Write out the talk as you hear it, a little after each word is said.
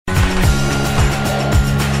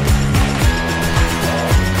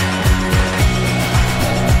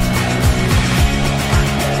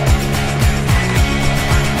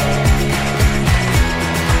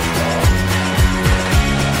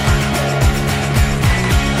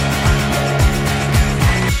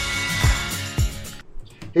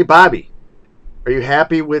Hey, Bobby, are you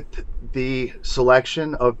happy with the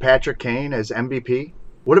selection of Patrick Kane as MVP?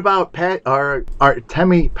 What about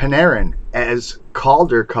Artemi Panarin as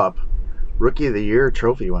Calder Cup Rookie of the Year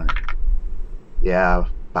trophy winner? Yeah,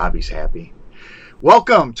 Bobby's happy.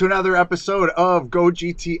 Welcome to another episode of Go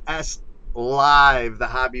GTS Live, the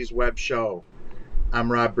Hobbies Web Show. I'm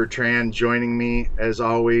Rob Bertrand. Joining me, as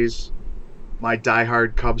always, my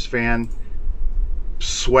diehard Cubs fan,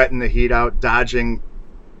 sweating the heat out, dodging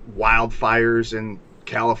wildfires in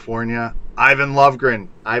California, Ivan Lovegren.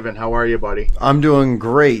 Ivan, how are you, buddy? I'm doing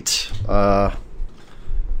great. Let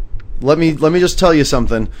me just tell you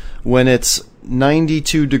something. When it's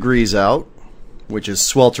 92 degrees out, which is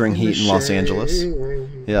sweltering heat in Los Angeles.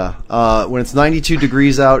 Yeah. When it's 92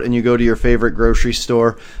 degrees out and you go to your favorite grocery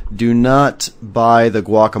store, do not buy the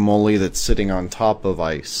guacamole that's sitting on top of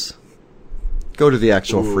ice. Go to the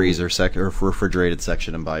actual freezer or refrigerated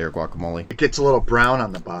section and buy your guacamole. It gets a little brown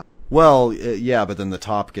on the bottom. Well, yeah, but then the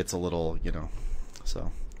top gets a little,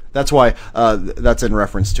 so. That's why, that's in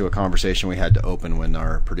reference to a conversation we had to open when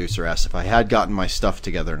our producer asked if I had gotten my stuff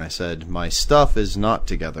together, and I said, my stuff is not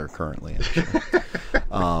together currently,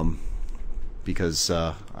 because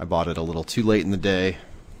I bought it a little too late in the day.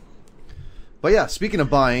 But yeah, speaking of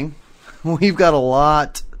buying, we've got a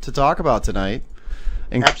lot to talk about tonight.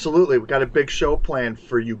 Absolutely. We've got a big show planned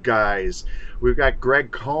for you guys. We've got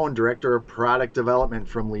Greg Cohn, Director of Product Development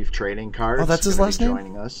from Leaf Trading Cards. Oh, that's his last name?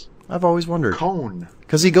 Joining us. I've always wondered. Cohn.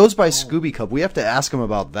 Because he goes by Scooby Cub. We have to ask him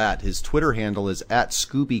about that. His Twitter handle is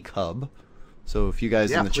 @ScoobyCub. So if you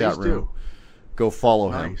guys in the chat room, go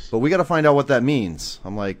follow him. But we got to find out what that means.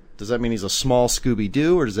 I'm like, does that mean he's a small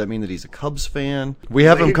Scooby-Doo, or does that mean that he's a Cubs fan? We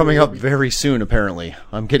have him coming up very soon, apparently.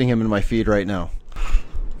 I'm getting him in my feed right now.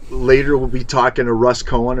 Later, we'll be talking to Russ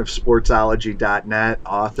Cohen of Sportsology.net,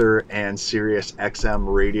 author and Sirius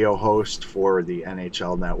XM radio host for the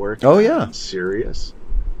NHL Network. Oh, yeah. Sirius.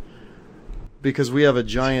 Because we have a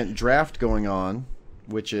giant draft going on,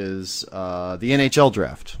 which is the NHL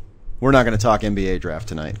draft. We're not going to talk NBA draft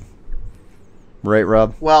tonight. Right,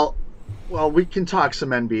 Rob? Well, we can talk some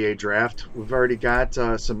NBA draft. We've already got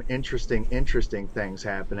some interesting things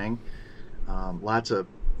happening. Lots of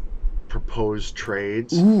proposed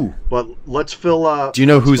trades. Ooh. But let's fill... Do you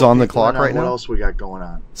know who's on the clock right now? What else we got going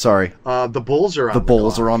on? Sorry. The Bulls are on the clock. The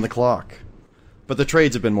Bulls are on the clock. But the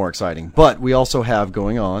trades have been more exciting. But we also have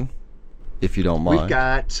going on, if you don't mind. We've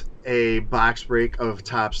got a box break of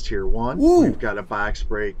Topps Tier 1. Woo. We've got a box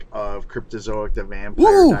break of Cryptozoic the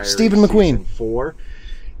Vampire Diaries Stephen McQueen. Season 4.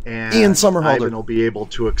 And Ian Somerhalder. Ivan will be able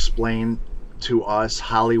to explain to us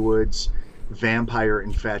Hollywood's vampire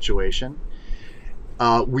infatuation.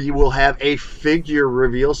 We will have a figure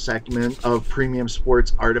reveal segment of Premium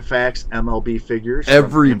Sports Artifacts MLB figures.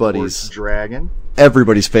 Everybody's Dragon.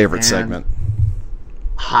 Everybody's favorite segment.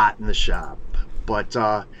 Hot in the shop. But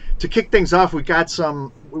to kick things off, we've got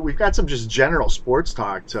some just general sports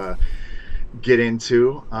talk to get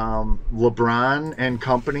into. LeBron and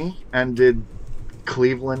company ended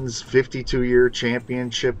Cleveland's 52-year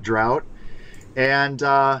championship drought and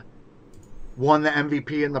won the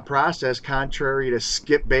MVP in the process, contrary to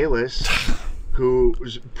Skip Bayless, who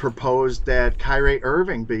proposed that Kyrie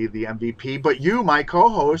Irving be the MVP. But you, my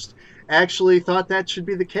co-host, actually thought that should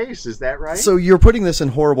be the case. Is that right? So you're putting this in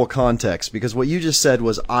horrible context, because what you just said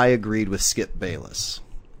was I agreed with Skip Bayless,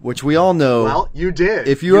 which we all know. Well, you did.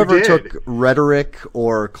 If you ever took rhetoric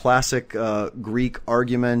or classic Greek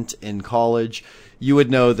argument in college, you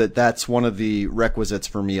would know that that's one of the requisites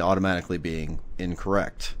for me automatically being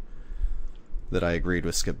incorrect. That I agreed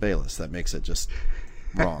with Skip Bayless. That makes it just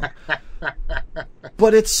wrong.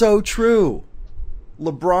 But it's so true.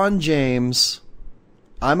 LeBron James,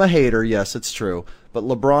 I'm a hater, yes, it's true, but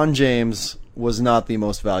LeBron James was not the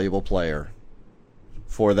most valuable player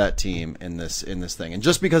for that team in this thing. And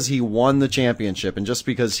just because he won the championship, and just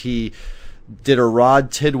because he did a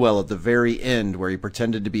Rod Tidwell at the very end where he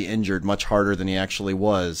pretended to be injured much harder than he actually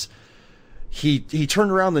was, he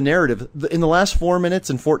turned around the narrative. In the last 4 minutes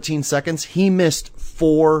and 14 seconds, he missed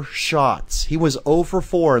 4 shots. He was 0 for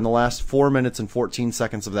 4 in the last 4 minutes and 14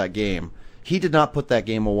 seconds of that game. He did not put that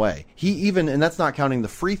game away. And that's not counting the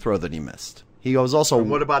free throw that he missed. He was also... And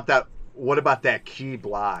what about that key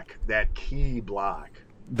block? That key block.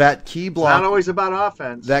 It's not always about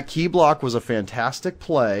offense. That key block was a fantastic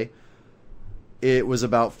play. It was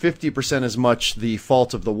about 50% as much the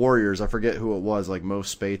fault of the Warriors. I forget who it was, like Mo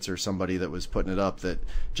Spates or somebody that was putting it up, that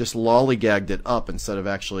just lollygagged it up instead of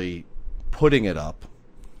actually putting it up.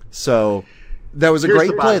 So that was a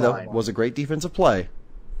great play, though. It was a great defensive play.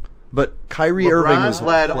 But Kyrie Irving was LeBron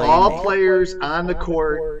led playing- all players on the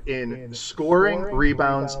court in scoring,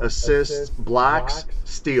 rebounds, assists, blocks,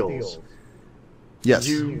 steals. Yes.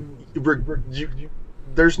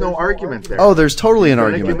 There's no argument there. Oh, there's totally an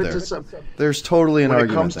You're gonna argument give it there. to some- There's totally an when it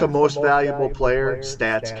argument comes there. to most valuable player,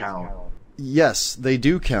 stats count. Yes, they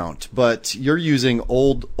do count, but you're using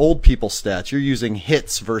old people stats. You're using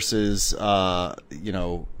hits versus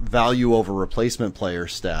value over replacement player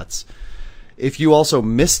stats. If you also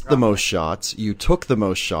missed the most shots, you took the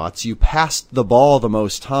most shots, you passed the ball the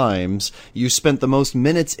most times, you spent the most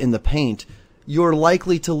minutes in the paint, you're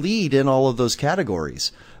likely to lead in all of those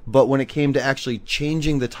categories. But when it came to actually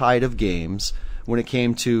changing the tide of games, when it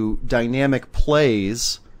came to dynamic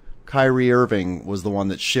plays, Kyrie Irving was the one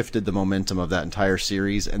that shifted the momentum of that entire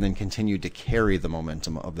series and then continued to carry the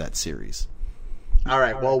momentum of that series. All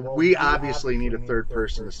right. Well, we obviously need a third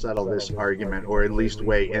person to settle this argument, or at least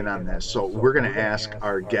weigh in on this. So we're going to ask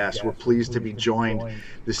our guests. We're pleased to be joined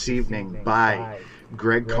this evening by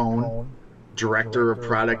Greg Cohn, Director of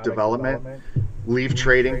Product Development, Leaf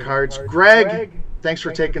Trading Cards. Greg, thanks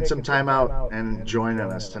for taking some time out and joining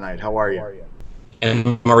us tonight. How are you?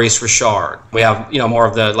 And Maurice Richard. We have, more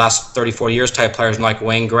of the last 30, 40 years type players like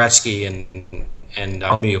Wayne Gretzky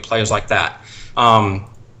and players like that.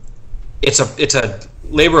 It's a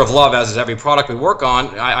labor of love, as is every product we work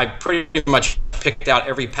on. I pretty much picked out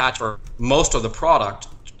every patch for most of the product,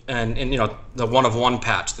 and the 1 of 1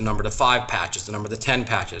 patch, the number to 5 patches, the number to 10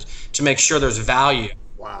 patches, to make sure there's value.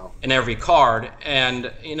 Wow. In every card,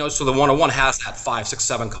 and so the 1 of 1 has that 5, 6,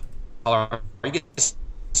 7 color. You get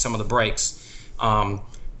some of the breaks.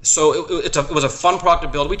 So it was a fun product to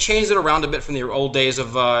build. We changed it around a bit from the old days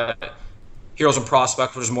of Heroes and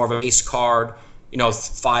Prospects, which was more of an ace card,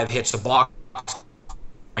 5 hits a box,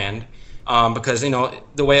 and because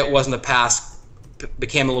the way it was in the past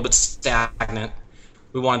became a little bit stagnant.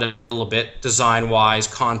 We wanted it a little bit design-wise,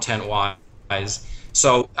 content-wise.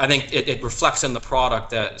 So I think it reflects in the product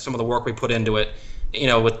that some of the work we put into it,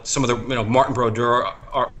 with some of the Martin Brodeur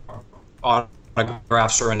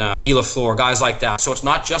autographs or in Guy Lafleur, guys like that. So it's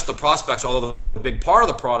not just the prospects, although the big part of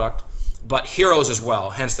the product, but heroes as well,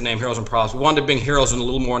 hence the name Heroes and Prospects. We wanted to bring heroes and a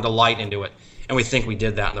little more into light into it, and we think we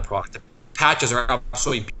did that in the product. The patches are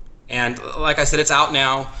absolutely, and like I said, it's out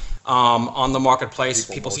now on the marketplace.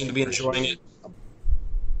 People seem to be enjoying it.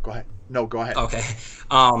 Go ahead. No, go ahead. Okay.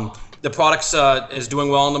 The product is doing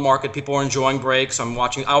well in the market. People are enjoying breaks. I'm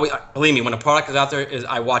watching. Believe me, when a product is out there,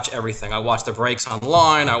 I watch everything. I watch the breaks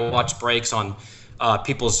online. I watch breaks on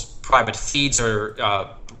people's private feeds or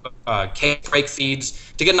break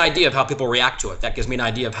feeds to get an idea of how people react to it. That gives me an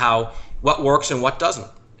idea of what works and what doesn't.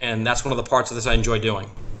 And that's one of the parts of this I enjoy doing.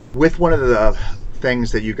 With one of the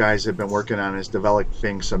things that you guys have been working on is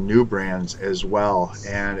developing some new brands as well,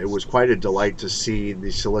 and it was quite a delight to see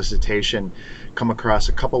the solicitation come across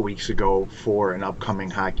a couple weeks ago for an upcoming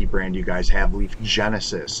hockey brand you guys have, Leaf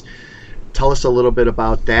Genesis. Tell us a little bit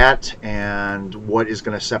about that and what is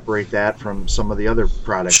going to separate that from some of the other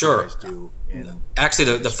products you guys do.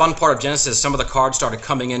 Actually, the fun part of Genesis, some of the cards started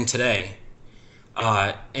coming in today,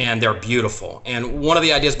 and they're beautiful. And one of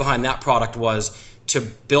the ideas behind that product was to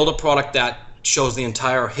build a product that shows the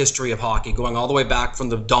entire history of hockey, going all the way back from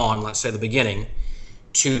the dawn, let's say the beginning,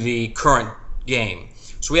 to the current game.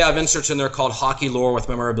 So we have inserts in there called Hockey Lore with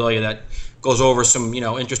Memorabilia that goes over some,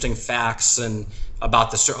 interesting facts and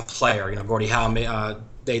about the player. Gordie Howe,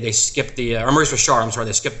 they skipped the, or Maurice Richard,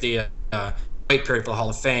 they skipped the wait period for the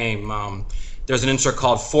Hall of Fame. There's an insert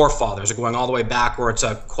called Forefathers, going all the way back, where it's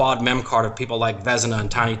a quad mem card of people like Vezina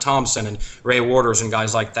and Tiny Thompson and Ray Waters and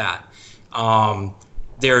guys like that.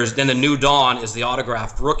 Then the New Dawn is the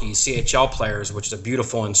autographed rookie CHL players, which is a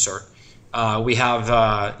beautiful insert. We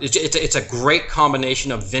have it's a great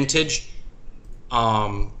combination of vintage,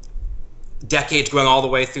 decades going all the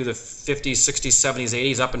way through the 50s, 60s, 70s,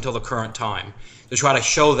 80s up until the current time, to try to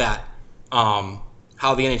show that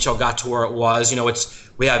how the NHL got to where it was.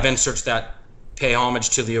 We have inserts that pay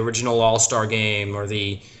homage to the original All-Star Game or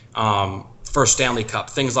the first Stanley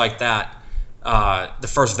Cup, things like that. The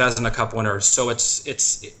first Vezina Cup winner. So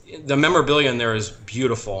it's the memorabilia in there is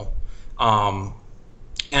beautiful, and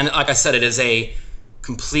like I said, it is a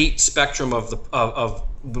complete spectrum of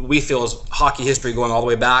what we feel is hockey history, going all the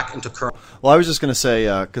way back into current. Well, I was just going to say,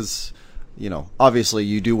 because obviously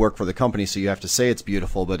you do work for the company, so you have to say it's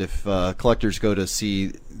beautiful. But if collectors go to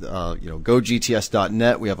see,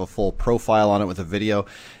 gogts.net, we have a full profile on it with a video,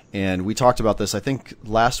 and we talked about this, I think,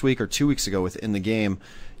 last week or 2 weeks ago within the game.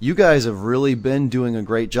 You guys have really been doing a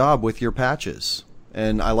great job with your patches,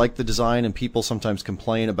 and I like the design. And people sometimes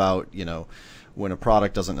complain about, when a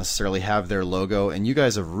product doesn't necessarily have their logo, and you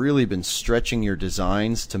guys have really been stretching your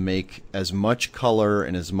designs to make as much color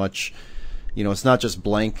and as much, it's not just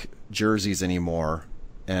blank jerseys anymore.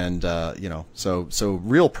 And, so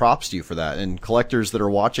real props to you for that. And collectors that are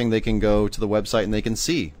watching, they can go to the website and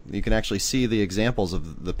you can actually see the examples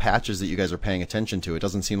of the patches that you guys are paying attention to. It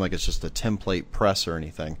doesn't seem like it's just a template press or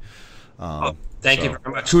anything. Thank you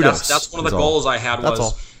very much. Kudos. That's one of the goals I had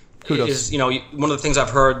Kudos. is, one of the things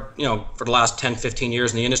I've heard, for the last 10, 15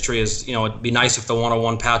 years in the industry is, it'd be nice if the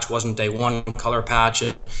 101 patch wasn't a one color patch.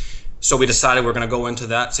 So we decided we're going to go into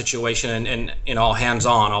that situation and all hands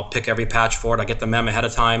on. I'll pick every patch for it. I get the mem ahead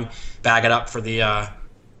of time, bag it up for the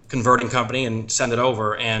converting company, and send it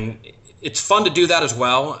over. And it's fun to do that as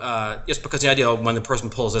well, just because the idea of when the person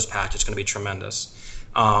pulls this patch, it's going to be tremendous.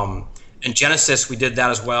 And Genesis, we did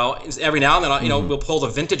that as well. Every now and then, we'll pull the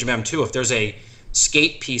vintage mem too. If there's a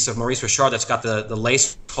skate piece of Maurice Richard that's got the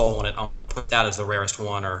lace hole in it, I'll put that as the rarest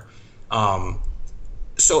one. Or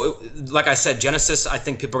so, like I said, Genesis, I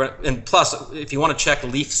think people are going to, and plus, if you want to check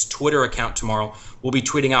Leaf's Twitter account tomorrow, we'll be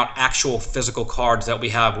tweeting out actual physical cards that we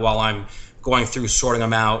have while I'm going through sorting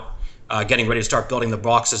them out, getting ready to start building the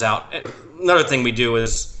boxes out. Another thing we do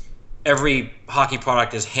is every hockey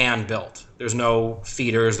product is hand built. There's no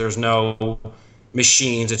feeders, there's no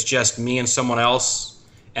machines. It's just me and someone else,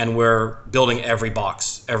 and we're building every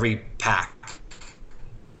box, every pack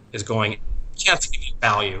is going. Can't give you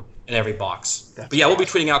value in every box. But yeah, we'll be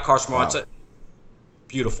tweeting out cards tomorrow. Wow. It's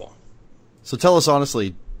beautiful. So tell us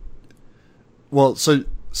honestly. Well, so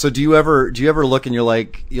do you ever look and you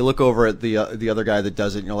look over at the other guy that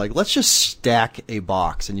does it and you're like, let's just stack a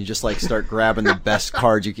box, and you just start grabbing the best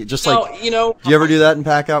cards you can. Just do you ever do that in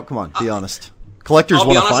Pack Out? Come on, be honest. Collectors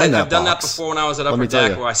want to find that. I've done that before when I was at Upper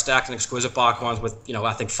Deck, where I stacked an exquisite box ones with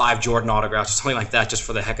I think 5 Jordan autographs or something like that, just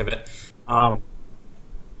for the heck of it.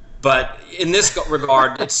 But in this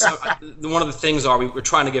regard, it's one of the things we're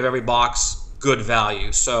trying to give every box good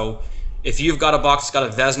value. So if you've got a box that's got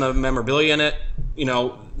a Vezina memorabilia in it,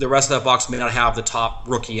 the rest of that box may not have the top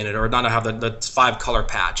rookie in it, or not have the 5-color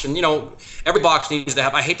patch. And every box needs to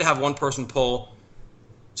have. I hate to have one person pull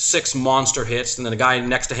 6 monster hits, and then the guy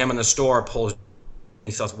next to him in the store pulls.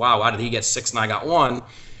 He says, "Wow, why did he get 6 and I got 1?"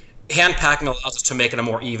 Hand packing allows us to make it a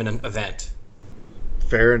more even event.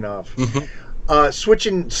 Fair enough. Mm-hmm.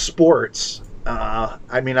 Switching sports,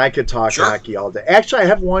 I could talk hockey all day. Actually, I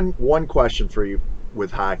have one question for you with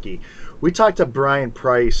hockey. We talked to Brian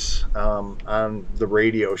Price on the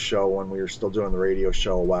radio show when we were still doing the radio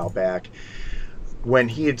show a while back, when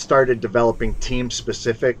he had started developing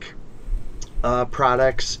team-specific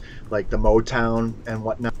products like the Motown and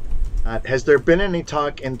whatnot. Has there been any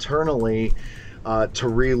talk internally to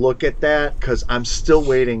relook at that? Because I'm still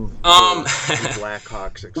waiting for the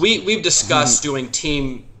Blackhawks. We've discussed doing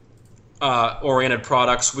team oriented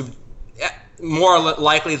products. More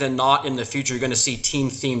likely than not in the future, you're going to see team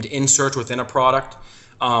themed inserts within a product.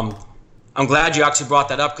 I'm glad you actually brought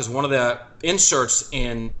that up, because one of the inserts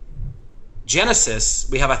in Genesis,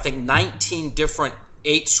 we have I think 19 different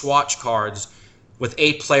 8 swatch cards with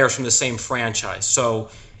 8 players from the same franchise. So.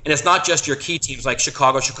 And it's not just your key teams like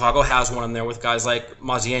Chicago. Chicago has one in there with guys like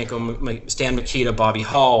Mazienko, Stan Mikita, Bobby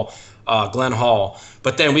Hall, Glenn Hall.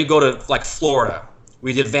 But then we go to like Florida.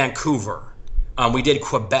 We did Vancouver. We did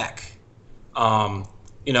Quebec.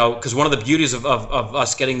 Because one of the beauties of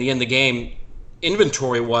us getting the In the Game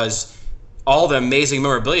inventory was all the amazing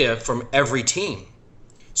memorabilia from every team.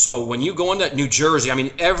 So when you go into New Jersey,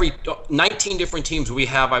 every 19 different teams, we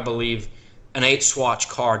have, I believe, an 8 swatch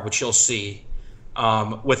card, which you'll see.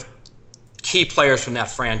 With key players from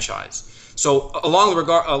that franchise. So along the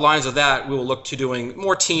lines of that, we will look to doing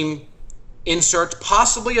more team inserts,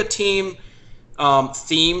 possibly a team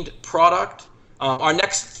themed product. Our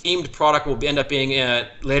next themed product will end up being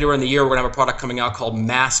later in the year. We're going to have a product coming out called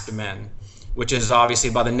Masked Men, which is obviously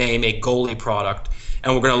by the name a goalie product.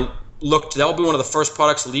 And we're going to that will be one of the first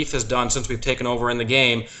products Leaf has done since we've taken over In the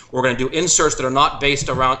Game. We're going to do inserts that are not based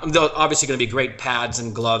around, they're obviously going to be great pads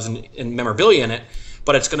and gloves and memorabilia in it,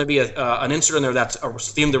 but it's going to be an insert in there that's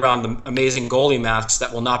themed around the amazing goalie masks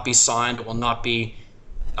that will not be signed, it will not be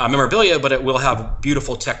memorabilia, but it will have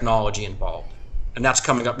beautiful technology involved. And that's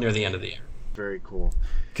coming up near the end of the year. Very cool.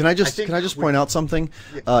 Can I just point out something?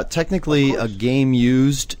 Technically, a game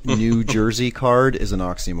used New Jersey card is an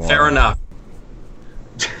oxymoron. Fair enough.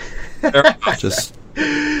 Just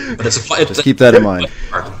keep that in mind.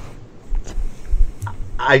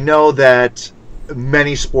 I know that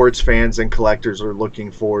many sports fans and collectors are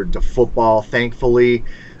looking forward to football. Thankfully,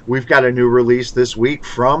 we've got a new release this week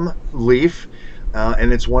from Leaf,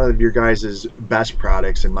 and it's one of your guys' best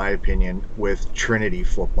products, in my opinion, with Trinity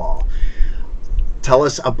Football. tell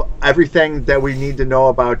us everything that we need to know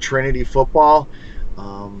about Trinity football,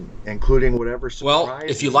 including whatever surprises. Well,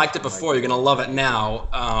 if you liked it before, you're going to love it now.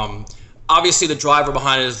 Obviously, the driver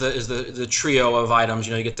behind it is the trio of items.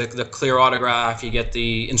 You get the clear autograph, you get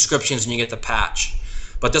the inscriptions, and you get the patch.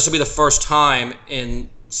 But this will be the first time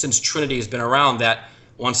since Trinity has been around that,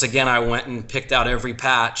 once again, I went and picked out every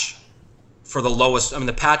patch for the lowest. I mean,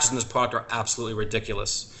 the patches in this product are absolutely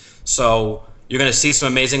ridiculous. So you're going to see some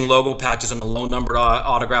amazing logo patches and the low-numbered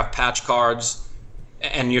autograph patch cards.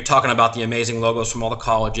 And you're talking about the amazing logos from all the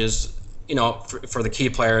colleges, for the key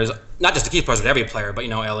players, not just the key players, but every player, but,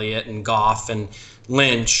 Elliott and Goff and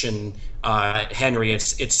Lynch and Henry.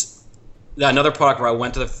 It's another product where I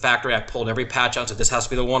went to the factory, I pulled every patch out, said this has to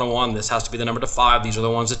be the 101, this has to be the number to 5, these are the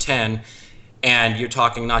ones to 10. And you're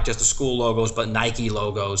talking not just the school logos, but Nike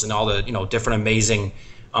logos and all the, different amazing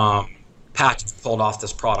patches pulled off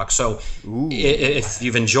this product. So if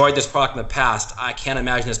you've enjoyed this product in the past, I can't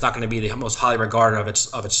imagine it's not going to be the most highly regarded of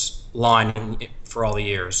its line for all the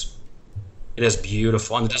years. It is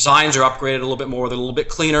beautiful, and the designs are upgraded a little bit more. They're a little bit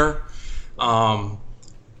cleaner.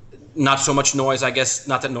 Not so much noise, I guess.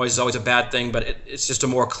 Not that noise is always a bad thing, but it's just a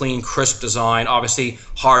more clean, crisp design. Obviously,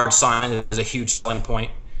 hard sign is a huge selling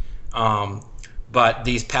point. But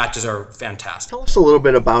these patches are fantastic. Tell us a little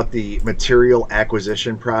bit about the material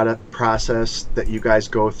acquisition process that you guys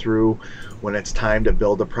go through when it's time to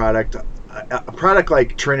build a product. A product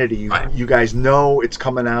like Trinity, you guys know it's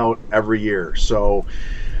coming out every year. So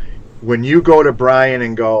when you go to Brian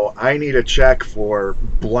and go, I need a check for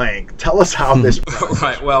blank, tell us how this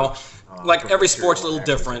right. Well, like every sport's a little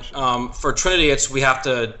different. For Trinity, we have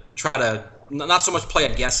to try to not so much play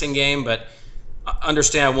a guessing game, but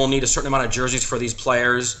understand we'll need a certain amount of jerseys for these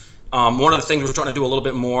players. One of the things we're trying to do a little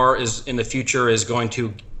bit more is in the future is going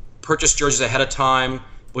to purchase jerseys ahead of time,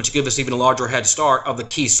 which gives us even a larger head start of the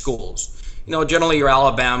key schools. Generally your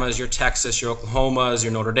Alabamas, your Texas, your Oklahomas,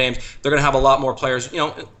 your Notre Dames, they're going to have a lot more players,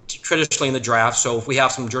 traditionally in the draft. So if we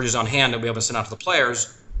have some jerseys on hand that we'll be able to send out to the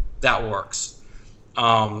players, that works.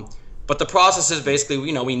 But the process is basically,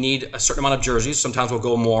 we need a certain amount of jerseys. Sometimes we'll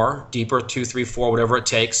go more, deeper, 2, 3, 4, whatever it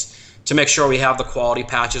takes, to make sure we have the quality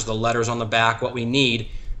patches, the letters on the back, what we need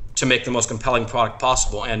to make the most compelling product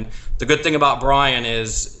possible. And the good thing about Brian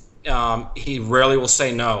is he rarely will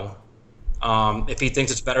say no. If he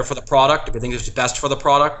thinks it's better for the product, if he thinks it's best for the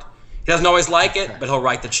product, he doesn't always like it, but he'll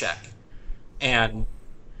write the check. And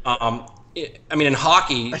in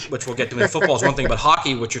hockey, which we'll get to, in football is one thing, but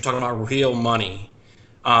hockey, which you're talking about real money.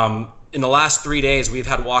 In the last 3 days, we've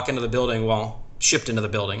had walk into the building, shipped into the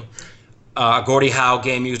building, a Gordie Howe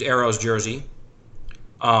game-used Arrows jersey,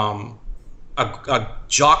 a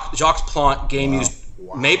Jacques Plante game-used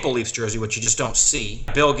Maple Leafs jersey, which you just don't see.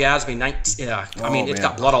 Bill Gadsby, it's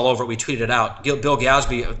got blood all over it. We tweeted it out. Bill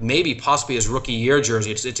Gadsby, maybe possibly his rookie year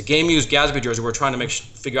jersey. It's a game-used Gadsby jersey. We're trying to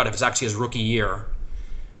figure out if it's actually his rookie year.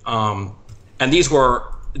 And these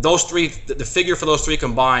were those three. The figure for those three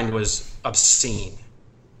combined was obscene.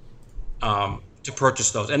 To purchase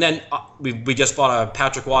those, and then we just bought a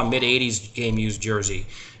Patrick Waugh mid-'80s game-used jersey,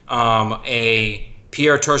 a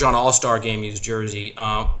Pierre Turgeon All-Star game-used jersey,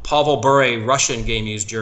 Pavel Bure Russian game-used jersey.